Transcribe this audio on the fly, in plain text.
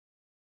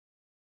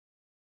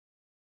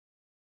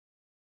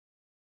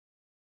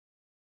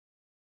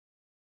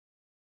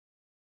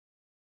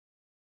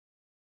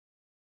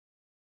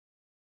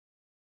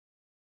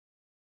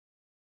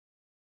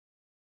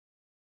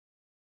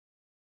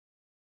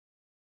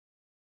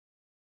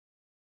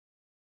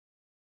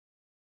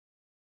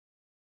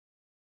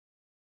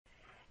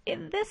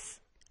In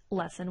this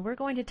lesson, we're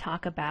going to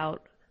talk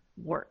about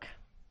work,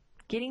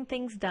 getting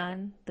things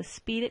done, the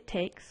speed it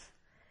takes,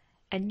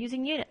 and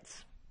using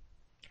units.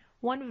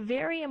 One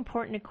very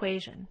important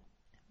equation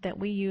that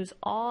we use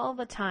all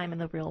the time in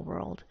the real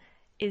world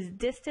is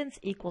distance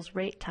equals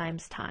rate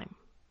times time.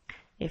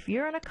 If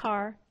you're in a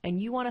car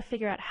and you want to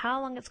figure out how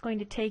long it's going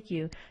to take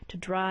you to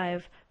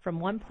drive from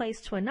one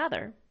place to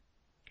another,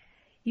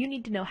 you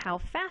need to know how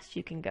fast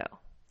you can go.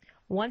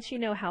 Once you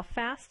know how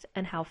fast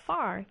and how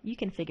far, you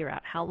can figure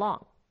out how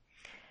long.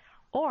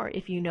 Or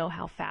if you know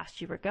how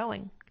fast you were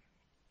going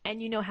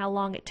and you know how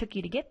long it took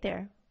you to get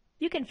there,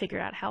 you can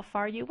figure out how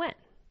far you went.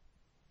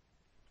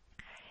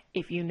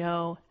 If you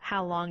know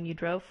how long you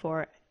drove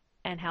for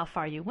and how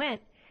far you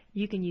went,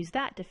 you can use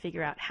that to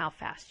figure out how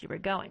fast you were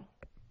going.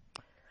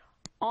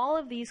 All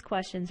of these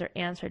questions are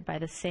answered by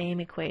the same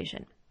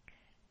equation.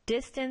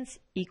 Distance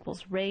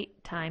equals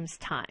rate times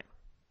time.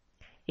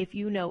 If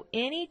you know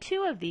any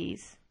two of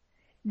these,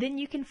 then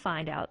you can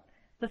find out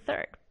the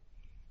third.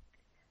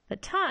 The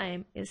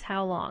time is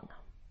how long.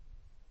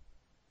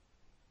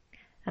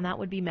 And that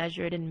would be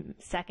measured in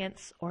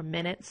seconds or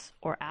minutes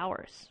or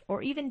hours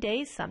or even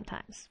days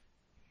sometimes.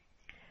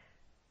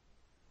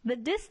 The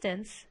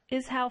distance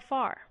is how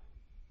far.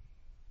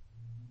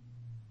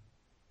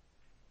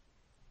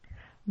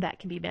 That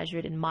can be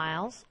measured in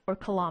miles or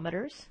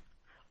kilometers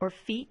or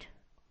feet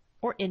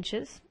or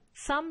inches,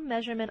 some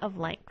measurement of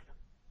length.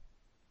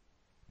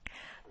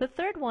 The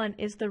third one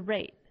is the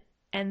rate,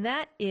 and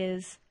that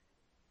is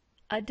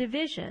a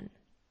division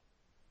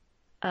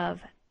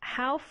of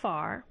how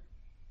far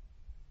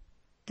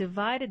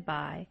divided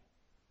by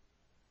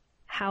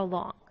how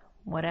long,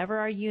 whatever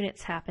our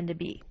units happen to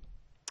be.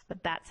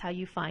 But that's how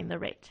you find the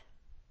rate.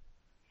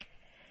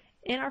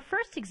 In our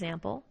first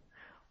example,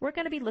 we're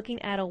going to be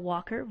looking at a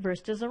walker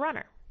versus a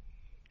runner.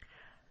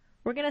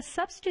 We're going to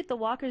substitute the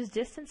walker's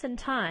distance and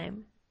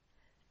time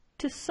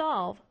to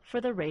solve for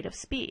the rate of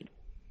speed.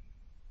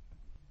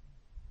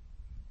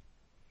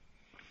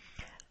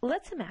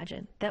 Let's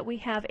imagine that we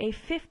have a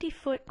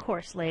 50-foot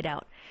course laid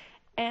out,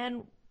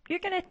 and you're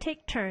going to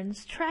take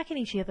turns tracking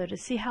each other to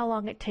see how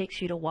long it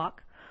takes you to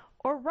walk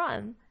or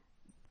run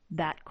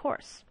that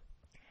course.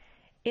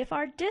 If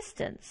our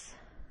distance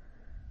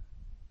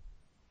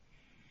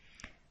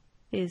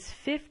is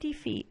 50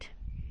 feet,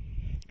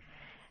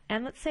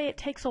 and let's say it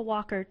takes a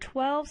walker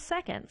 12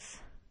 seconds,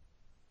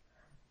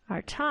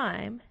 our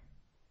time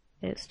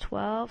is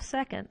 12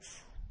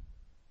 seconds.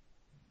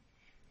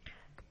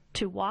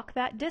 To walk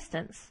that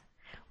distance,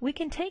 we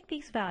can take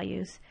these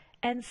values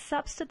and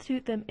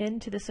substitute them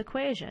into this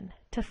equation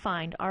to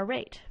find our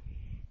rate.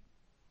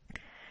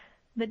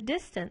 The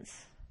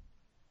distance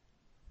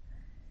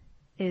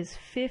is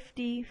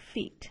 50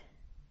 feet.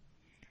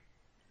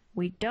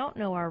 We don't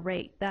know our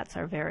rate, that's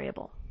our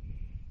variable.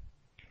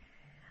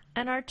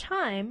 And our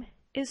time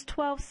is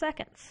 12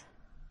 seconds.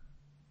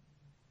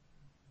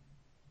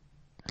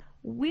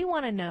 We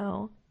want to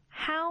know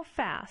how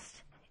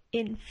fast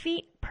in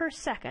feet per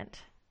second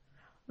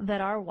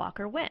that our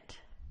walker went.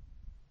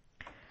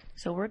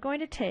 So we're going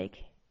to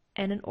take,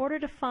 and in order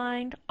to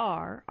find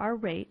our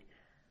rate,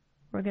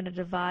 we're going to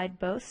divide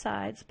both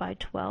sides by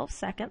 12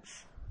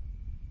 seconds.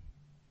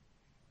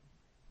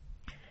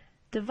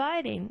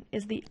 Dividing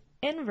is the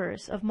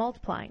inverse of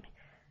multiplying.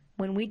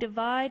 When we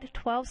divide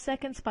 12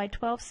 seconds by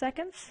 12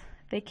 seconds,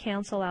 they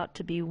cancel out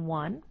to be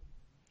 1.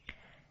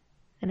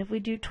 And if we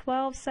do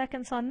 12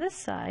 seconds on this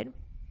side,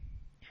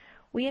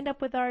 we end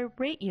up with our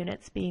rate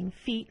units being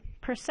feet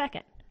per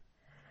second.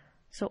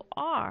 So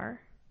R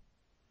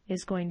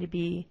is going to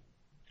be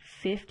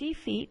 50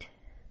 feet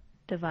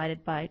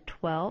divided by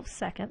 12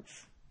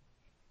 seconds.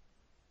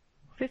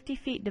 50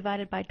 feet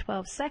divided by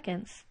 12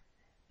 seconds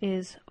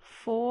is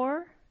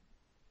 4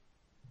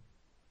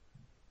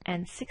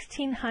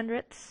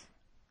 1/1600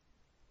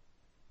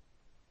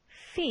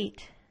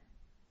 feet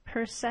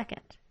per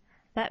second.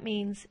 That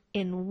means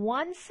in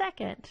 1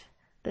 second,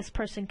 this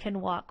person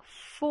can walk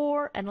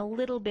 4 and a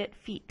little bit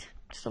feet,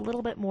 just a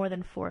little bit more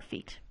than 4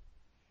 feet.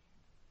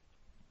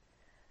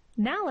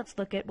 Now let's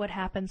look at what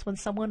happens when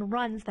someone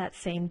runs that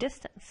same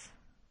distance.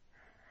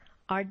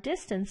 Our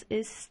distance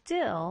is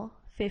still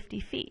 50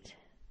 feet.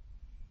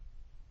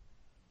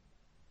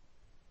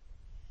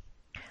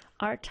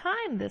 Our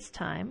time this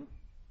time,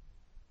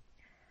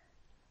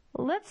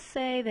 let's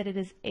say that it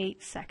is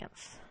 8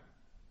 seconds.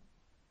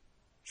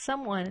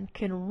 Someone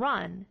can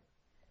run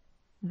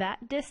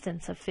that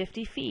distance of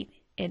 50 feet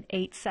in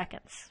 8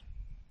 seconds.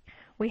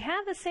 We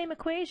have the same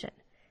equation.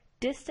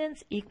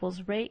 Distance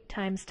equals rate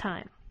times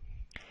time.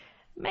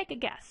 Make a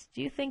guess.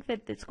 Do you think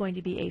that it's going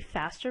to be a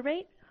faster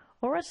rate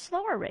or a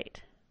slower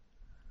rate?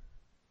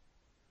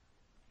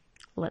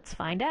 Let's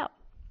find out.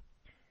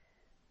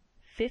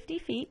 50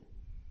 feet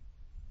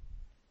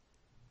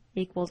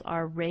equals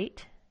our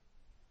rate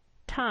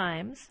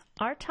times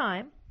our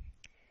time,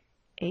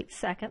 8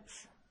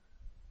 seconds.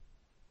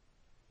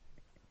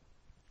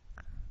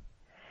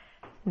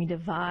 We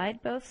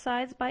divide both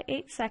sides by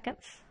 8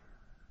 seconds.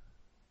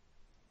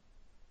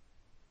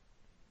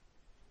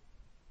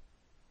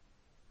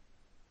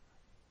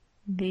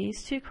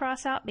 These two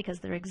cross out because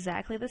they're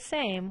exactly the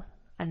same.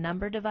 A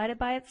number divided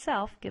by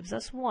itself gives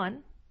us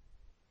 1.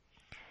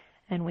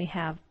 And we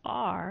have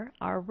R,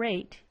 our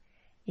rate,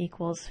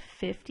 equals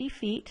 50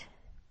 feet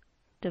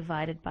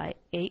divided by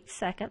 8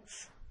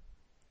 seconds.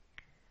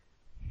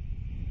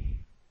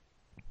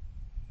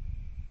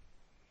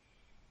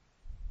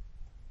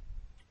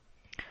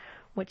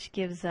 Which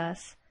gives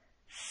us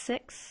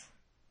 6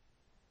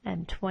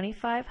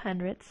 25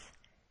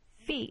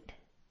 feet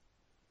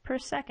per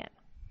second.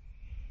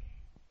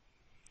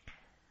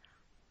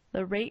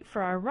 The rate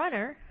for our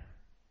runner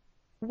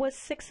was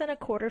 6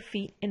 1/4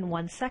 feet in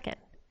 1 second.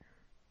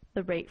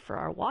 The rate for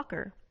our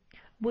walker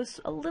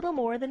was a little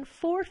more than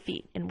 4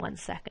 feet in 1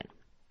 second.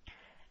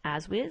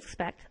 As we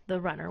expect, the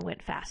runner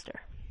went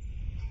faster.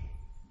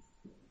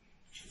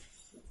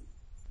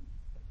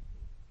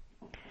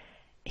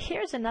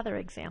 Here's another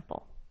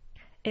example.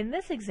 In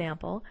this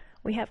example,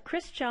 we have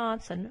Chris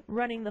Johnson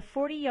running the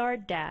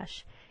 40-yard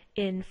dash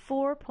in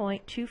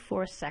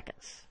 4.24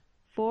 seconds,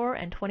 4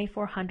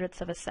 24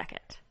 of a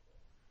second.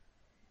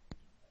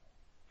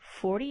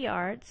 40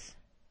 yards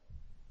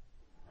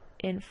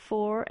in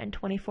 4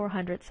 24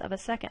 of a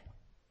second.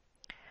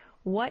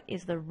 What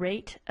is the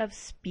rate of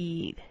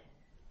speed?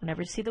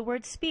 Whenever you see the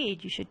word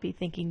speed, you should be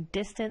thinking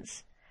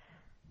distance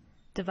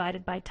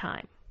divided by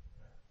time.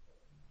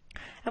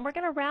 And we're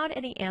going to round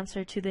any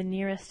answer to the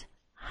nearest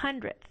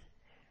hundredth.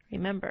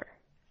 Remember,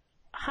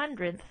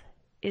 hundredth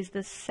is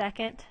the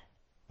second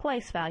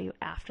place value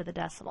after the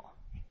decimal.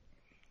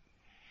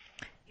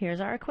 Here's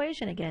our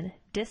equation again.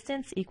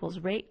 Distance equals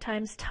rate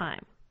times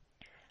time.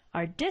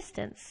 Our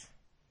distance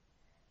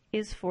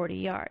is 40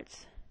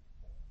 yards.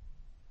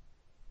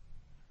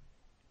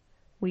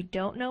 We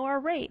don't know our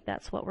rate,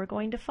 that's what we're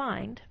going to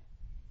find.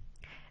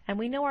 And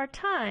we know our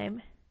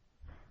time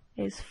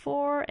is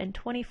 4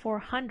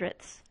 24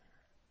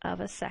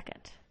 of a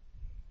second.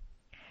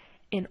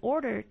 In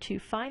order to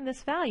find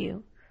this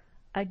value,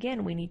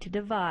 again, we need to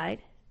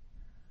divide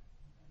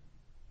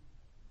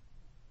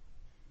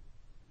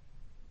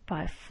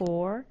by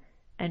 4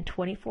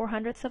 24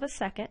 of a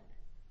second.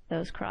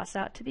 Those cross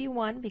out to be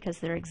 1 because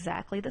they're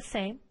exactly the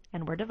same,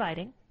 and we're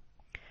dividing.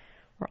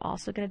 We're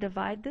also going to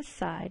divide this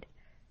side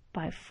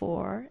by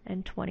 4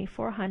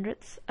 24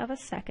 of a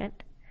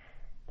second.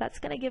 That's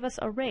going to give us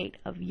a rate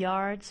of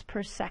yards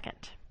per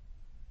second.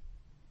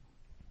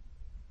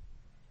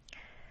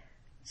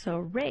 So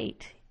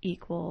rate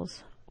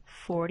equals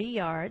 40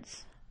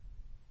 yards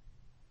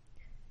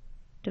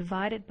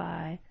divided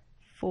by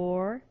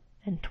 4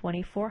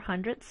 24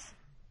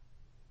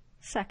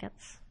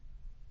 seconds.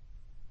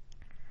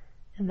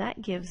 And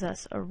that gives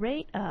us a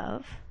rate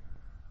of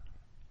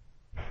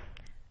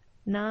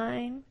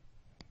 9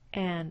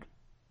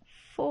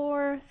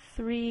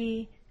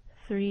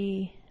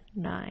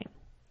 4.339.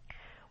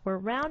 We're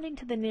rounding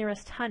to the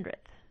nearest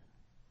hundredth.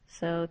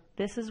 So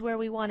this is where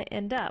we want to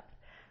end up.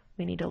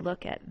 We need to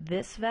look at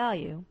this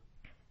value.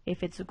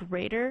 If it's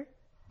greater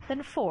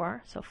than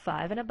 4, so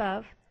 5 and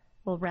above,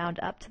 we'll round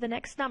up to the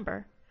next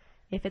number.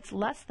 If it's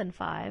less than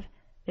 5,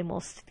 then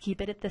we'll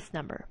keep it at this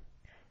number.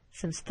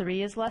 Since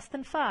 3 is less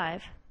than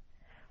 5,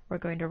 we're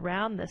going to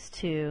round this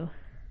to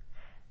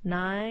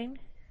 9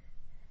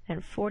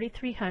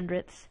 43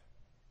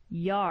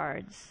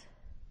 yards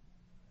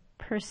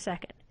per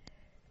second.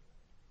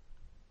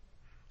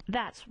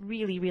 That's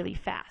really, really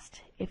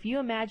fast. If you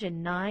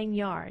imagine 9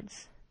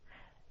 yards,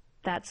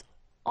 that's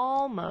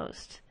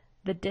almost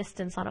the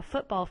distance on a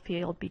football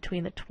field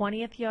between the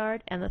 20th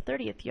yard and the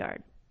 30th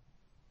yard.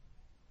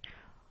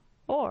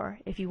 Or,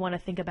 if you want to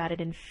think about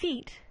it in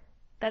feet,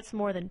 that's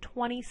more than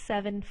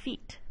 27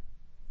 feet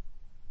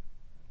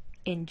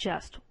in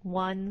just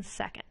 1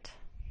 second.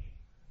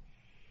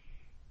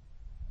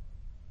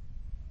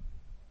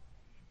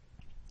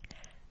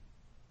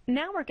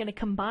 Now we're going to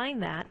combine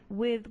that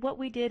with what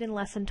we did in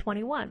Lesson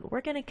 21.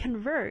 We're going to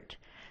convert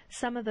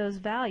some of those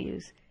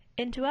values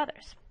into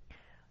others.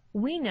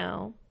 We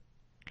know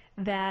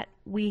that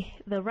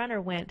the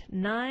runner went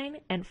 9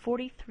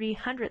 43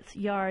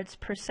 yards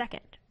per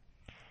second.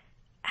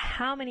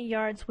 How many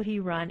yards would he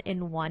run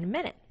in 1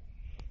 minute?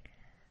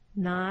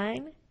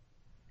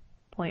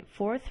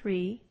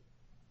 9.43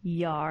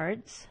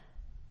 yards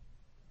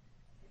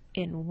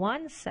in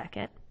 1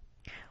 second.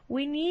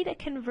 We need a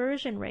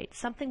conversion rate,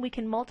 something we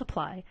can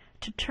multiply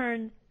to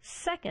turn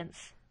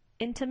seconds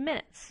into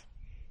minutes.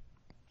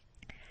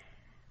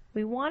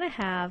 We want to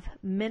have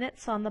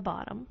minutes on the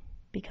bottom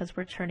because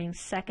we're turning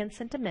seconds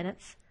into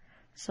minutes,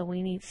 so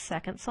we need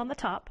seconds on the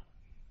top.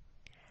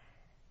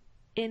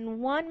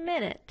 In 1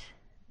 minute,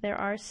 there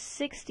are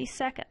 60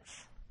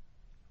 seconds.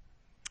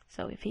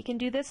 So if he can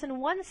do this in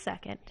 1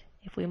 second,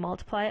 if we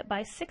multiply it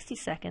by 60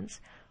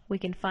 seconds, we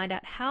can find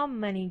out how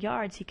many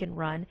yards he can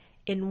run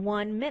in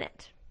 1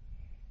 minute.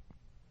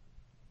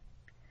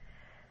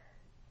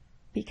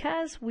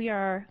 Because we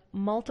are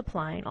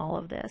multiplying all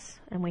of this,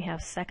 and we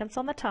have seconds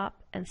on the top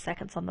and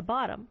seconds on the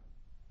bottom,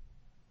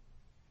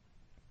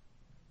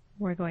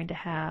 we're going to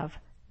have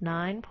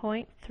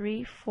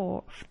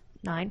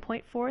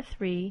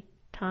 9.43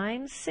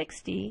 times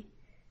 60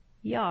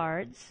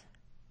 yards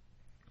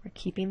We're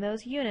keeping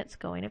those units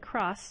going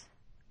across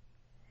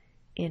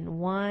in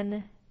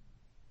 1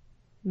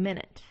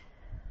 minute.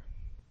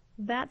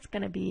 That's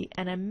going to be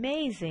an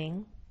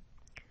amazing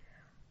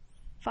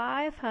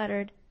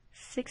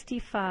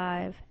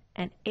 565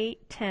 and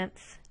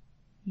 8/10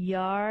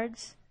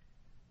 yards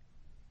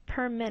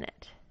per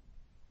minute.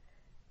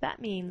 That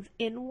means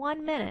in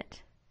 1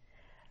 minute,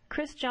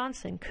 Chris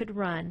Johnson could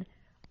run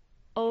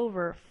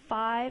over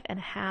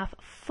 5.5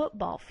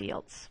 football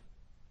fields.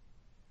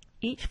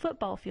 Each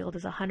football field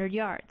is 100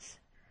 yards,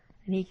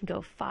 and he can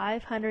go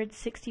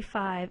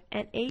 565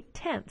 and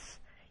 8/10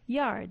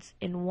 yards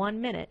in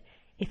 1 minute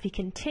if he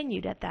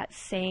continued at that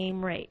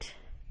same rate.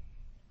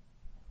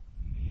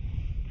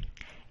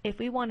 If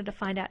we wanted to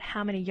find out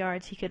how many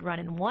yards he could run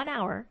in 1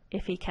 hour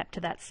if he kept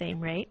to that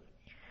same rate,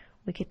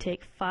 we could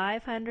take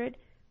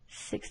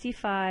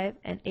 565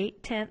 and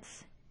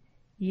 8/10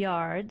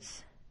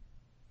 yards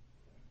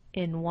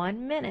in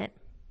 1 minute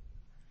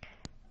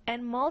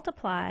and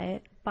multiply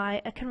it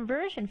by a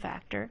conversion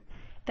factor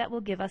that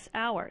will give us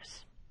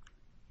hours.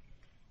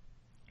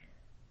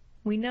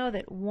 We know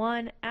that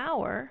 1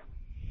 hour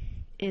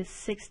is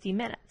 60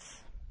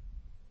 minutes.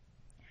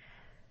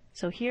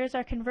 So here's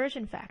our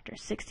conversion factor,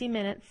 60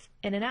 minutes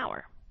in an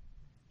hour.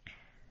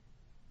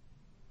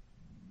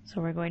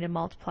 So we're going to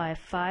multiply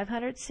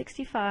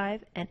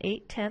 565 and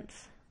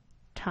 8/10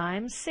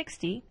 times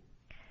 60,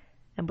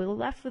 and we're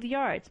left with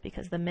yards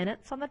because the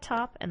minutes on the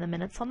top and the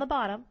minutes on the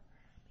bottom,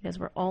 because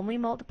we're only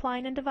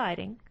multiplying and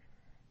dividing,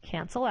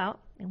 cancel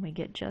out, and we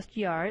get just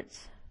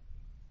yards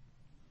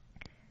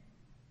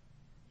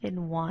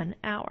in 1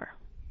 hour.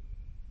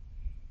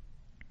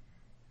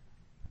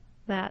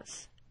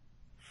 That's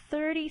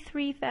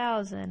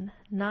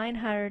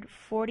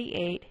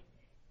 33,948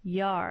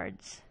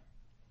 yards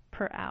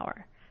per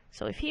hour.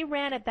 So if he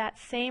ran at that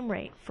same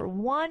rate for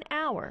 1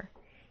 hour,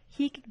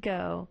 he could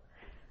go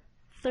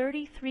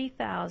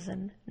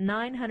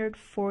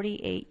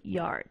 33,948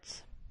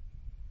 yards.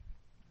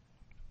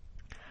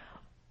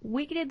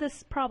 We did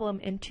this problem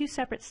in 2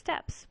 separate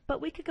steps,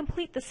 but we could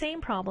complete the same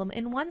problem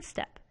in 1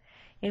 step.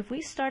 If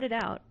we started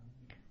out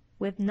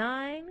with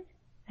 9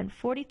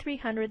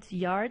 43/100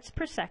 yards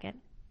per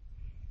second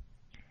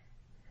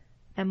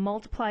and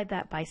multiplied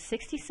that by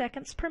 60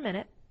 seconds per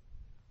minute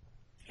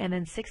and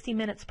then 60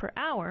 minutes per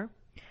hour,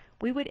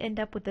 we would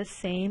end up with the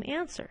same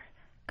answer.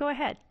 Go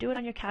ahead, do it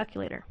on your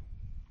calculator.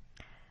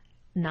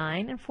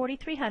 9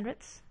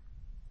 43/100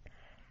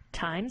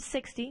 times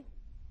 60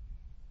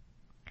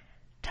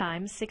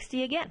 times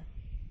 60 again.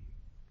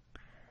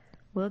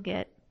 We'll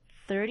get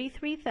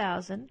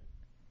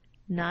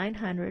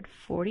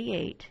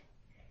 33,948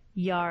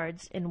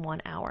 yards in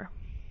 1 hour.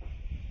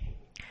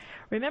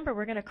 Remember,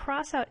 we're going to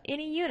cross out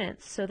any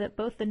units so that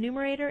both the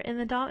numerator and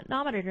the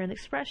denominator in the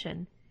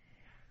expression,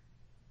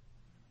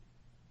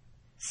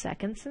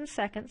 seconds and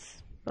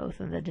seconds, both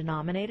in the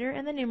denominator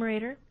and the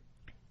numerator,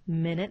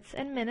 minutes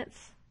and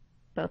minutes,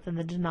 both in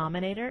the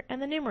denominator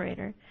and the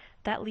numerator,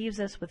 that leaves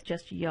us with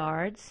just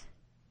yards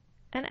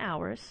and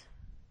hours,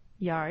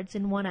 yards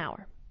in 1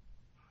 hour.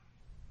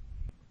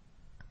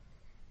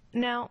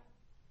 Now,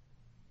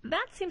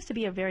 that seems to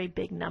be a very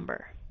big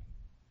number,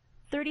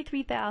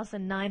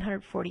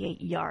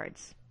 33,948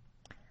 yards.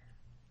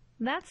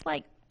 That's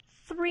like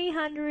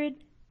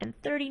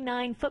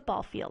 339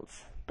 football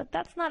fields, but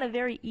that's not a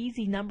very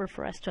easy number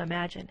for us to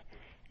imagine.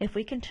 If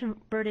we can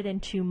convert it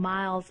into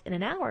miles in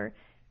an hour,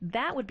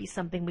 that would be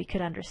something we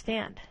could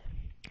understand.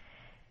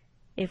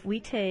 If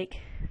we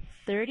take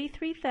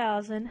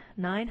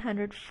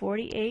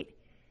 33,948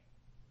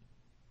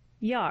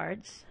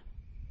 yards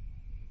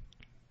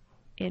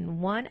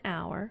in 1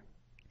 hour,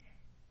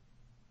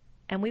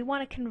 and we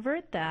want to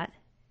convert that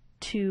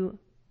to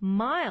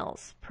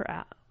miles per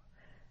hour.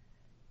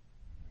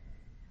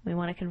 We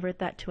want to convert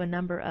that to a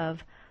number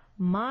of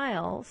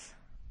miles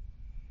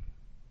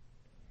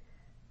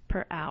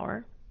per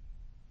hour.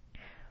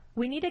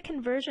 We need a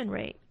conversion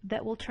rate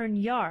that will turn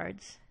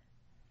yards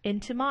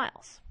into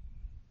miles.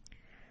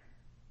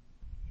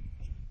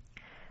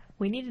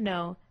 We need to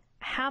know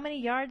how many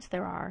yards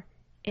there are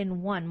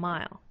in 1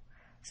 mile.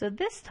 So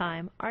this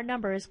time, our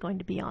number is going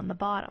to be on the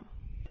bottom.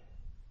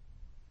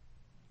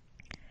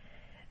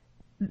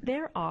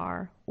 There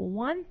are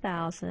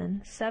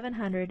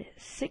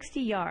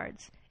 1,760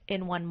 yards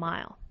in 1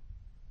 mile.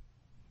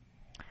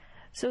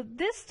 So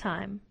this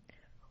time,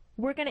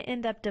 we're going to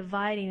end up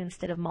dividing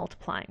instead of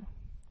multiplying.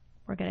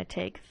 We're going to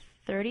take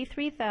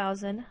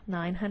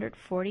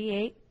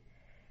 33,948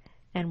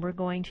 and we're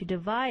going to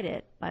divide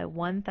it by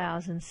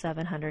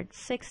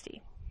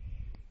 1,760.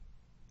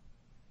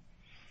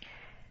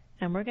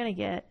 And we're going to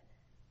get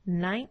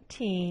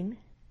 19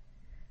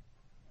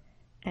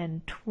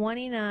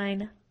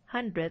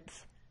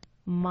 29/100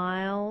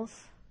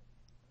 miles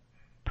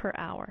per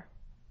hour.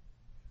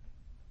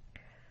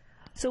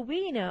 So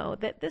we know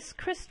that this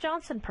Chris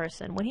Johnson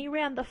person, when he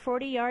ran the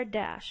 40-yard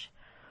dash,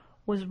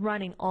 was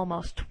running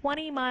almost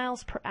 20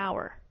 miles per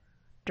hour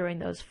during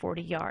those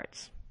 40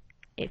 yards.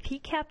 If he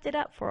kept it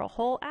up for a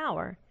whole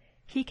hour,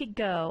 he could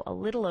go a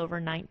little over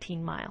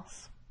 19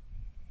 miles.